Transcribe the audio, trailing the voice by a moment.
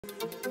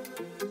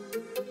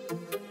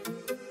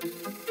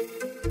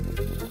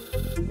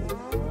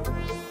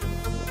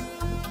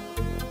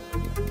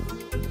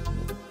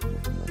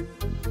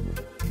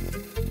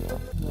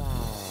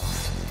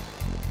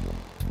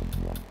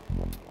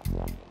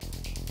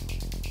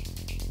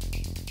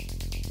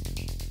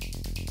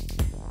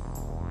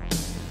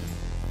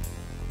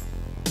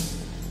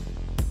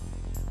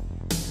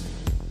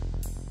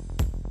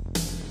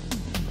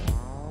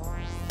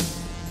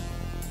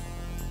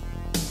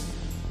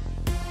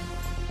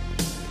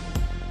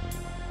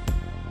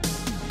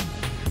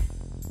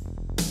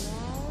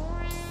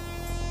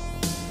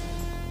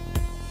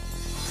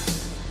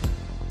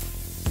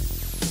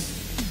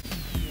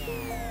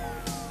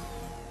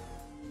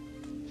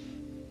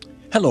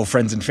Hello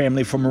friends and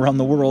family from around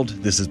the world,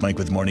 this is Mike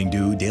with Morning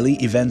Dew, daily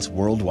events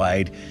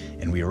worldwide,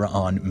 and we are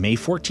on May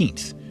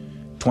 14th,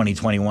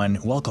 2021.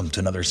 Welcome to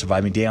another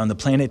surviving day on the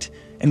planet,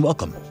 and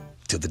welcome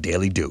to the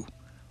Daily Dew.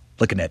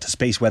 Looking at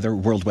space weather,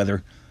 world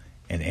weather,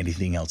 and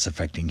anything else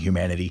affecting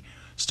humanity.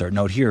 Starting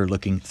out here,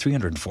 looking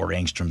 304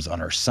 angstroms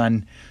on our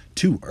sun,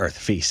 2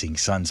 Earth-facing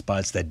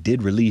sunspots that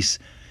did release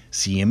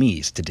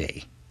CMEs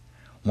today.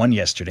 One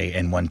yesterday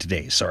and one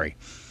today,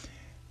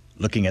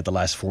 Looking at the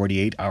last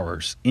 48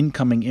 hours,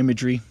 incoming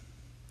imagery,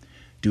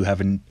 do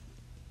have a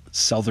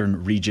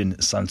southern region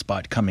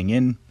sunspot coming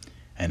in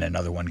and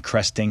another one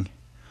cresting.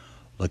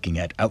 Looking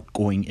at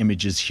outgoing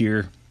images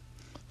here,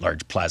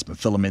 large plasma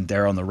filament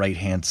there on the right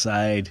hand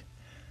side.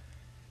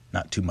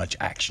 Not too much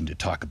action to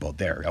talk about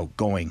there,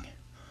 outgoing.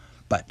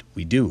 But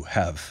we do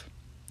have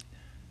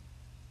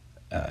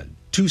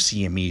 2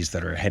 CMEs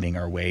that are heading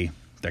our way.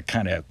 They're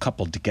kind of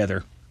coupled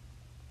together.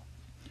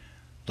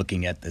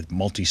 Looking at the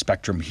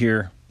multi-spectrum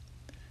here.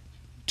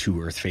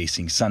 2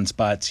 Earth-facing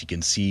sunspots. You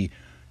can see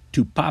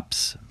 2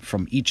 pops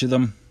from each of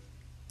them.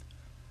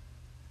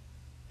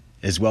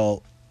 As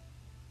well,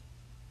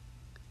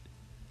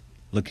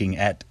 looking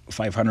at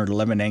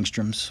 511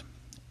 angstroms.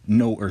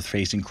 No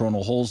Earth-facing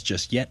coronal holes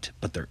just yet,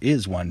 but there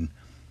is one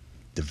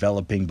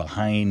developing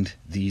behind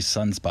these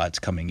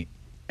sunspots coming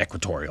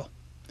equatorial.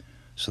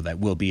 So that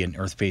will be an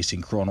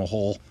Earth-facing coronal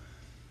hole.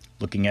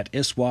 Looking at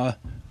ISWA,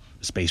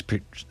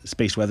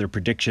 space weather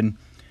prediction,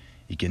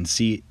 you can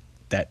see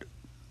that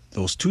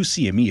those 2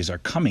 CMEs are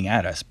coming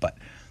at us, but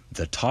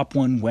the top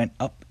one went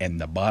up and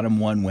the bottom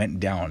one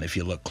went down if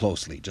you look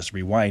closely. Just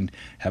rewind,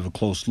 have a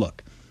close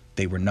look.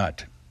 They were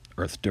not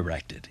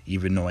Earth-directed,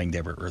 even knowing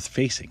they were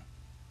Earth-facing.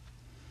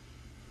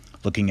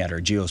 Looking at our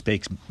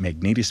geospace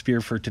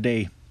magnetosphere for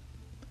today,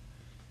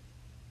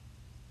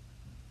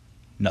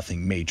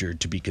 nothing major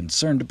to be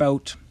concerned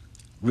about.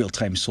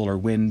 Real-time solar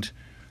wind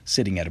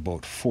sitting at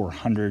about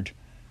 400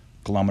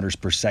 kilometers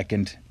per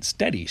second.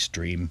 Steady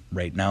stream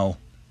right now.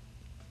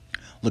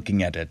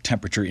 Looking at a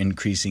temperature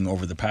increasing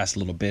over the past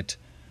little bit,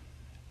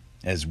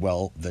 as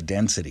well the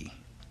density.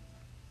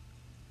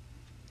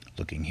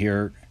 Looking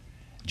here,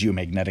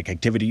 geomagnetic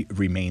activity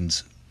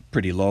remains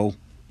pretty low.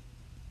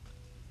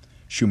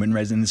 Schumann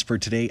resonance for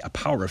today, a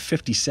power of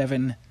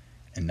 57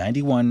 and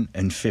 91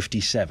 and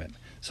 57.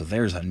 So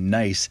there's a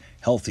nice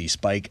healthy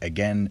spike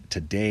again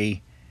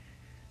today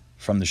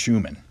from the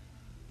Schumann.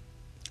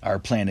 Our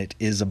planet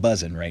is a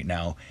buzzing right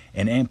now,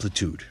 an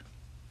amplitude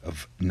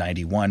of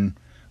 91.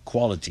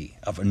 Quality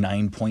of a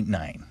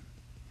 9.9.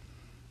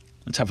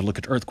 Let's have a look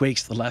at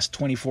earthquakes the last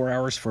 24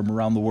 hours from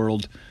around the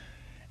world.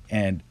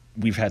 And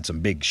we've had some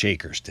big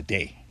shakers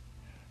today.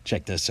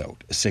 Check this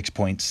out. A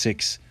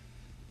 6.6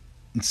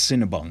 in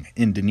Sinabung,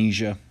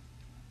 Indonesia.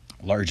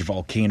 Large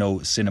volcano,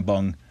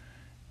 Sinabung,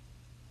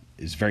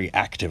 is very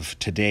active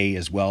today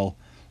as well.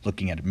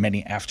 Looking at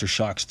many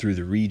aftershocks through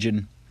the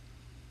region.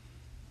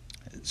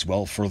 As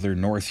well, further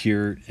north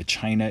here, the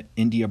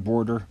China-India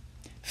border.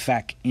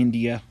 FAC,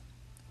 India.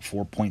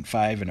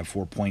 4.5 and a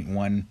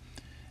 4.1,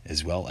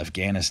 as well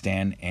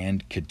Afghanistan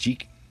and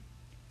Kyrgyzstan.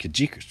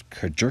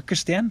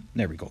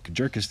 There we go,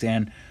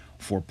 Kyrgyzstan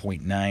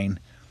 4.9.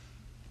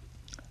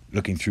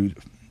 Looking through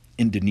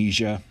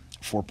Indonesia,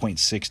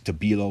 4.6 to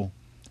Bilo,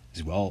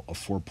 as well a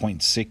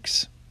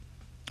 4.6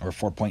 or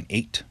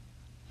 4.8.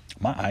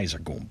 My eyes are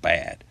going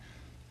bad.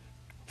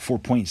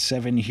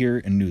 4.7 here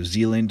in New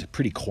Zealand.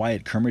 Pretty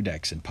quiet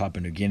Kermadex in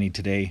Papua New Guinea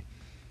today.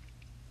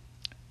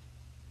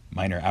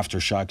 Minor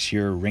aftershocks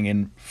here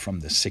ringing from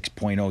the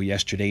 6.0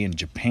 yesterday in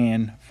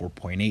Japan,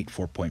 4.8,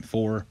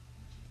 4.4.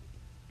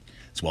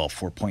 As well,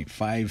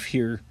 4.5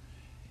 here.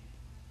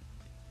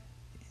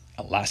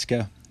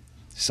 Alaska,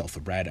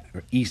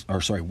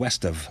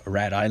 west of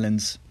Rad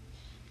Islands.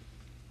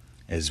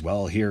 As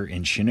well here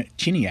in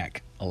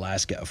Chiniak,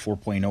 Alaska, a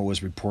 4.0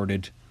 was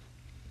reported.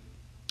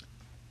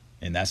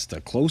 And that's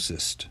the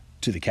closest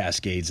to the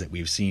Cascades that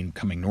we've seen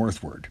coming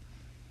northward.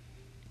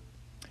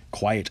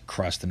 Quiet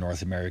across the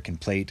North American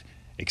plate,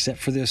 except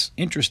for this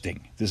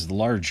interesting. This is the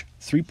large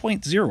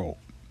 3.0.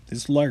 This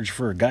is large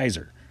for a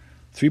geyser.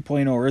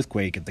 3.0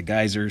 earthquake at the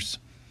geysers.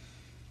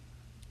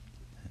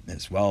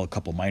 As well, a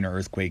couple minor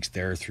earthquakes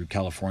there through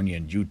California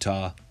and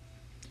Utah.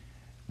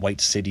 White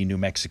City, New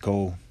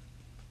Mexico.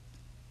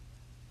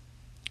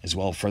 As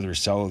well, further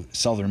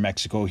southern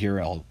Mexico here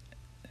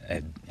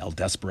and El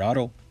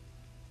Desperado.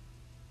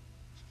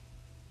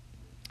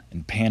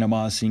 In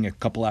Panama, seeing a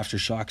couple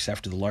aftershocks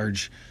after the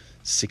large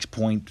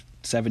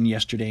 6.7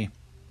 yesterday.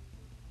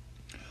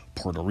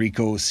 Puerto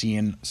Rico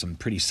seeing some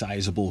pretty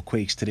sizable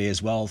quakes today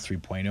as well,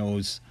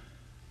 3.0s.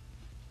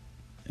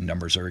 And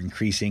numbers are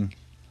increasing.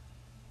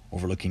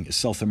 Overlooking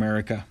South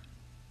America.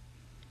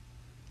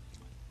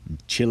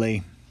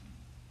 Chile.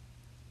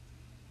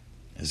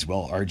 As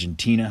well,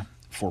 Argentina,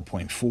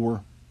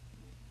 4.4,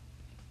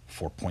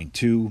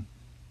 4.2.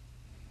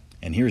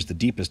 And here's the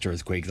deepest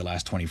earthquake the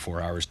last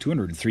 24 hours,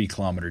 203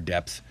 kilometer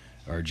depth,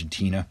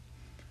 Argentina.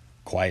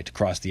 Quiet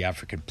across the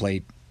African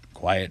plate,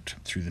 quiet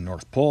through the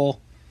North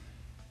Pole.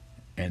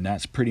 And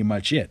that's pretty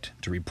much it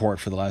to report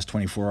for the last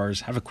 24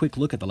 hours. Have a quick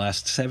look at the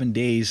last 7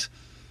 days.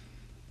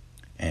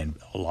 And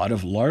a lot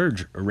of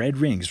large red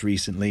rings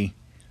recently.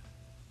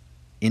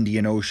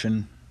 Indian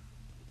Ocean,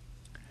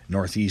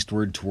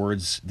 northeastward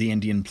towards the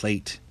Indian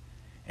Plate,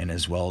 and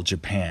as well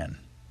Japan.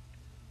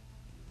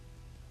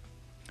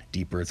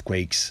 Deep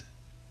earthquakes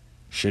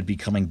should be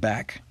coming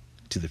back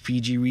to the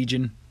Fiji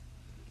region.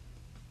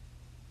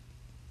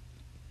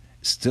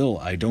 Still,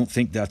 I don't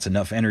think that's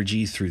enough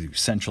energy through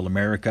Central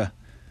America.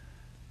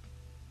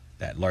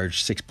 That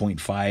large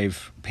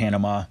 6.5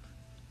 Panama,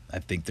 I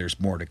think there's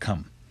more to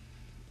come.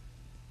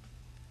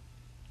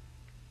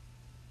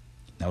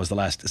 That was the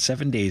last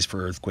 7 days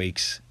for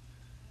earthquakes.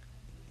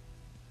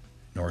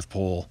 North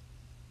Pole.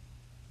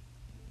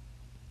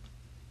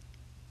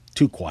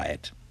 Too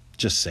quiet.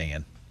 Just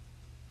saying.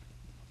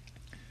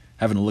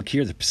 Having a look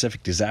here, the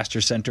Pacific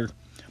Disaster Center,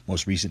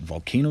 most recent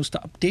volcanoes to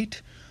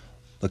update.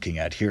 Looking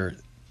at here,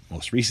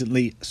 most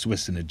recently,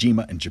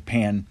 Suwanosejima in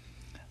Japan,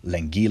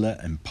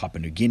 Langila in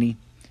Papua New Guinea,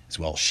 as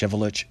well as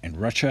Sheveluch in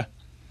Russia,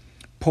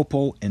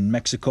 Popo in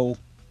Mexico,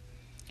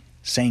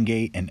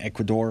 Sangay in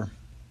Ecuador,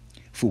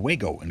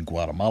 Fuego in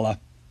Guatemala,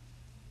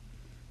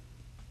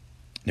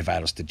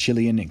 Nevados de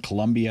Chilian in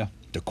Colombia,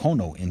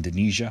 Dacono,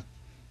 Indonesia,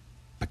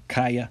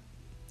 Pacaya,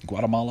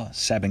 Guatemala,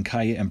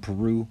 Sabancaya in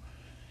Peru,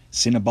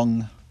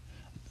 Sinabung,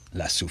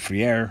 La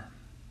Soufriere,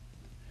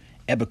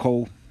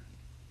 Ebico,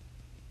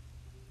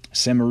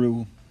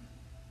 Semeru,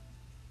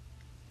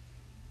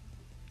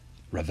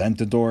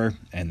 Reventador,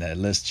 and the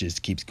list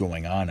just keeps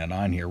going on and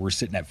on here. We're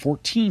sitting at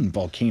 14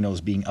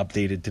 volcanoes being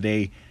updated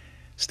today.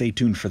 Stay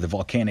tuned for the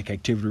volcanic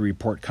activity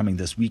report coming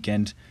this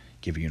weekend,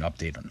 giving you an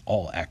update on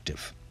all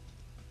active.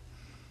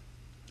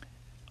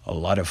 A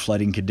lot of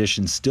flooding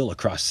conditions still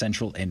across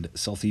central and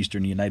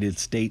southeastern United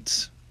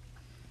States,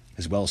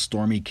 as well as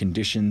stormy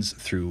conditions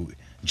through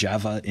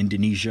Java,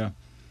 Indonesia,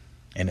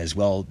 and as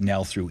well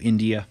now through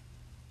India,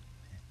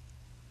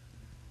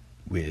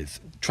 with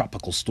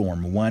Tropical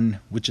Storm 1,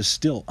 which is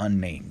still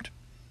unnamed.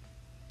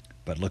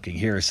 But looking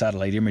here at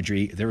satellite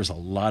imagery, there is a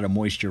lot of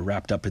moisture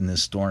wrapped up in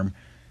this storm.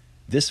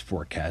 This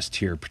forecast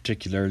here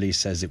particularly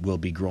says it will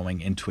be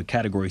growing into a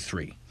Category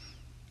 3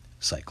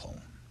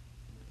 cyclone.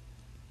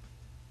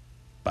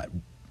 But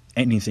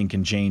anything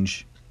can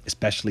change,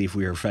 especially if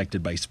we are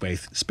affected by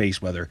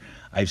space weather.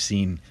 I've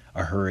seen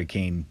a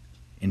hurricane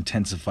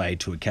intensify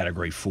to a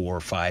Category 4 or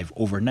 5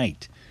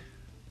 overnight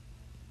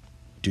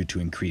due to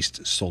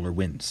increased solar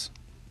winds.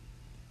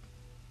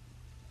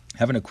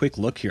 Having a quick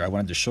look here, I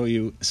wanted to show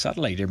you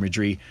satellite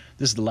imagery.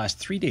 This is the last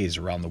 3 days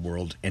around the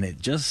world, and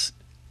it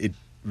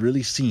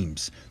really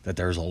seems that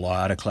there's a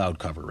lot of cloud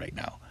cover right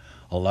now,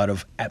 a lot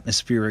of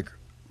atmospheric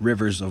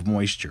rivers of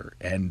moisture.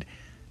 And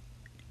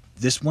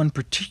this one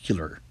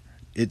particular,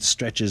 it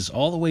stretches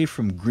all the way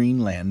from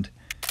Greenland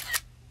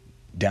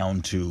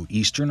down to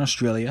eastern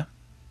Australia,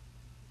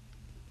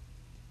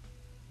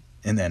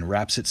 and then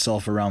wraps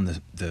itself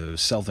around the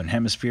southern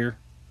hemisphere.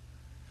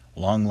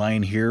 Long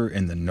line here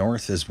in the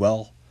north as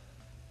well.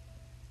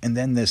 And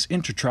then this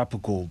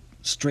intertropical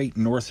straight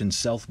north and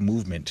south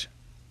movement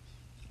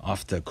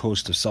off the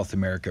coast of South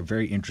America.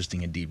 Very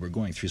interesting indeed. We're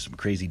going through some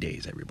crazy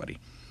days, everybody.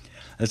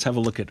 Let's have a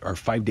look at our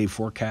 5-day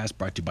forecast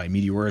brought to you by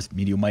Meteor-Earth,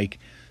 Meteor Mike.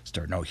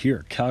 Starting out here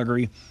at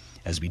Calgary,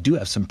 as we do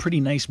have some pretty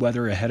nice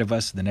weather ahead of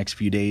us the next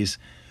few days.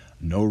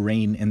 No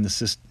rain in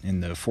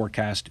the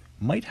forecast.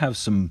 Might have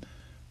some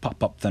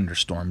pop-up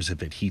thunderstorms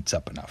if it heats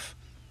up enough.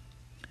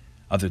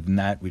 Other than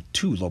that, with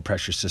 2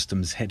 low-pressure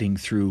systems heading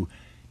through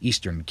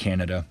eastern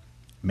Canada,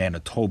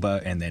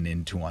 Manitoba, and then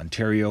into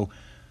Ontario.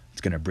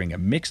 It's going to bring a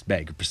mixed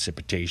bag of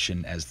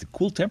precipitation as the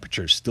cool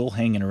temperature is still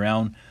hanging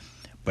around,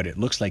 but it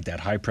looks like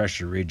that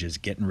high-pressure ridge is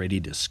getting ready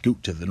to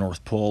scoot to the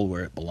North Pole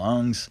where it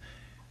belongs,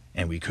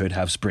 and we could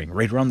have spring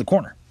right around the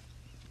corner,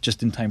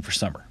 just in time for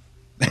summer.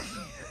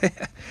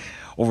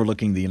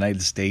 Overlooking the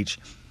United States,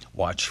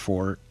 watch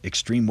for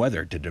extreme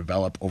weather to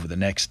develop over the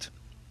next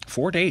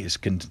 4 days,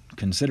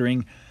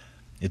 considering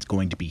it's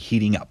going to be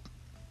heating up.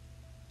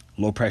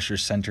 Low pressure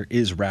center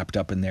is wrapped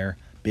up in there.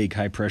 Big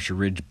high pressure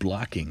ridge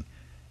blocking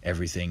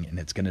everything, and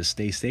it's going to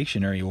stay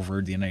stationary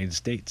over the United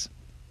States.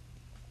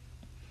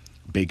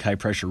 Big high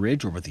pressure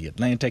ridge over the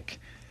Atlantic,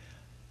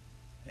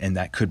 and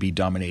that could be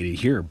dominated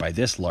here by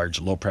this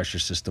large low pressure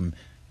system.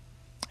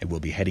 It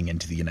will be heading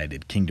into the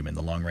United Kingdom in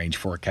the long range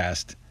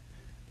forecast.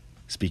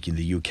 Speaking of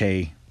the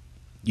UK,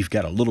 You've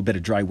got a little bit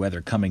of dry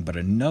weather coming, but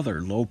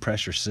another low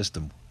pressure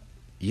system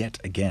yet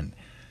again.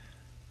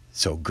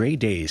 So gray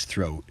days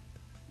throughout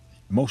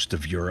most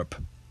of Europe.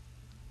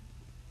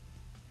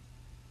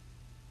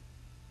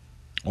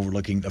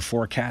 Overlooking the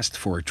forecast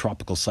for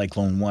Tropical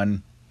Cyclone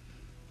 1.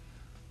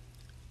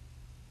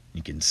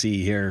 You can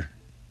see here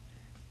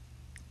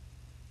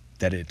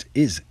that it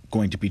is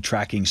going to be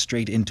tracking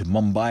straight into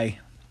Mumbai,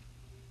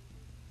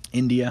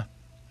 India,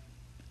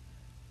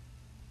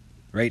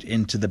 right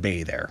into the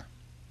bay there.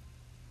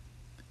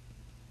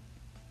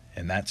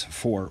 And that's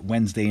for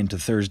Wednesday into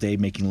Thursday,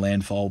 making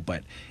landfall,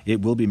 but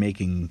it will be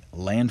making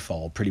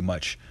landfall pretty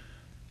much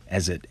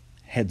as it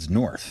heads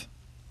north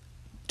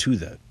to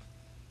that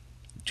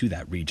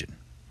region.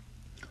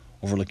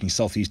 Overlooking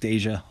Southeast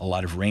Asia, a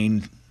lot of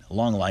rain, a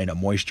long line of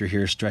moisture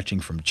here stretching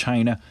from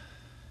China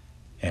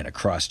and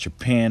across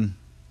Japan.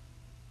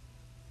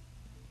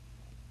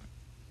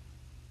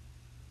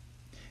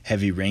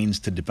 Heavy rains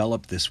to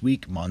develop this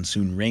week,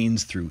 monsoon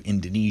rains through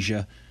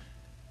Indonesia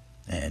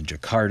and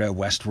Jakarta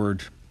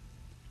westward.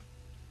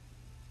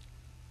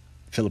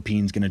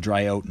 Philippines going to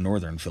dry out,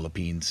 northern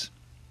Philippines,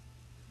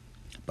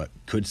 but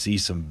could see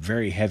some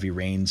very heavy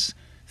rains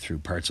through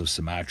parts of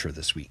Sumatra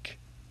this week.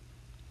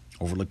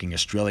 Overlooking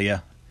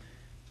Australia,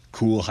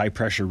 cool high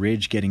pressure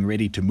ridge getting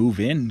ready to move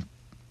in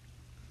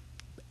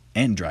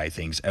and dry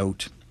things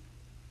out.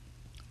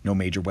 No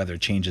major weather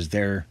changes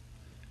there.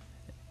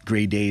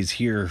 Gray days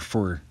here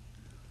for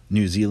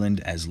New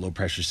Zealand as low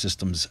pressure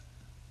systems,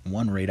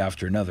 one right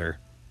after another,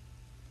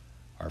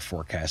 are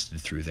forecasted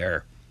through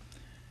there.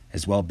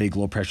 As well, big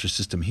low pressure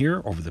system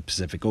here over the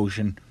Pacific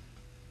Ocean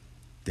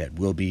that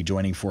will be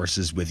joining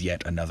forces with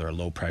yet another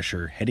low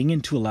pressure heading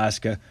into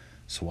Alaska.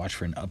 So watch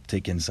for an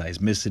uptick in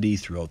seismicity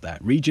throughout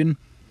that region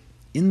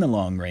in the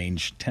long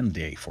range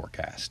 10-day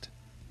forecast.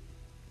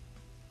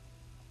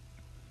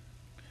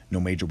 No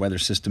major weather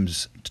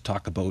systems to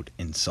talk about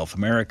in South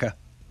America.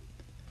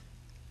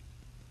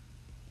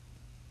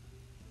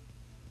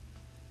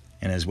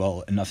 And as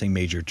well, nothing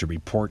major to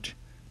report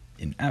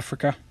in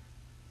Africa.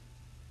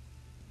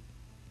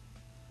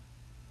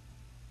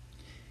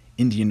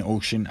 Indian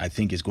Ocean, I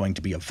think, is going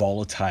to be a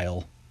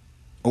volatile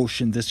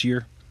ocean this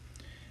year.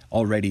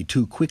 Already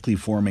 2 quickly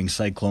forming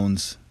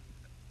cyclones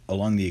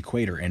along the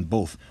equator, and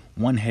both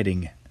one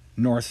heading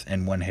north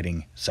and one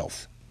heading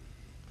south.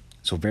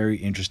 So very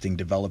interesting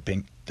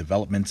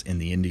developments in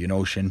the Indian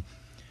Ocean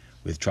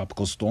with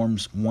tropical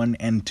storms 1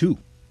 and 2.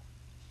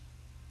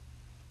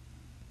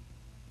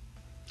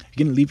 I'm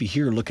going to leave you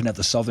here looking at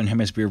the southern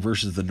hemisphere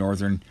versus the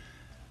northern.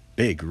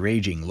 Big,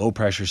 raging,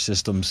 low-pressure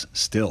systems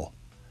still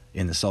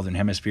in the southern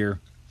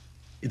hemisphere.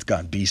 It's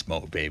gone beast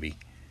mode, baby.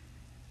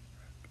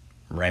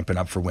 Ramping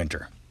up for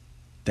winter.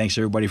 Thanks,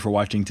 everybody, for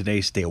watching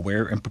today. Stay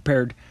aware and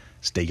prepared.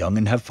 Stay young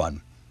and have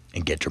fun.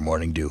 And get your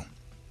morning dew.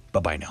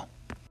 Bye-bye now.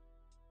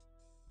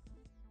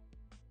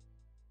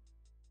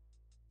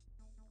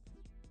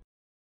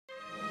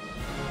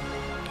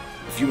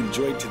 If you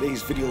enjoyed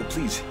today's video,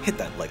 please hit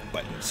that like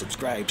button,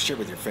 subscribe, share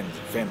with your friends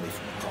and family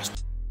from across the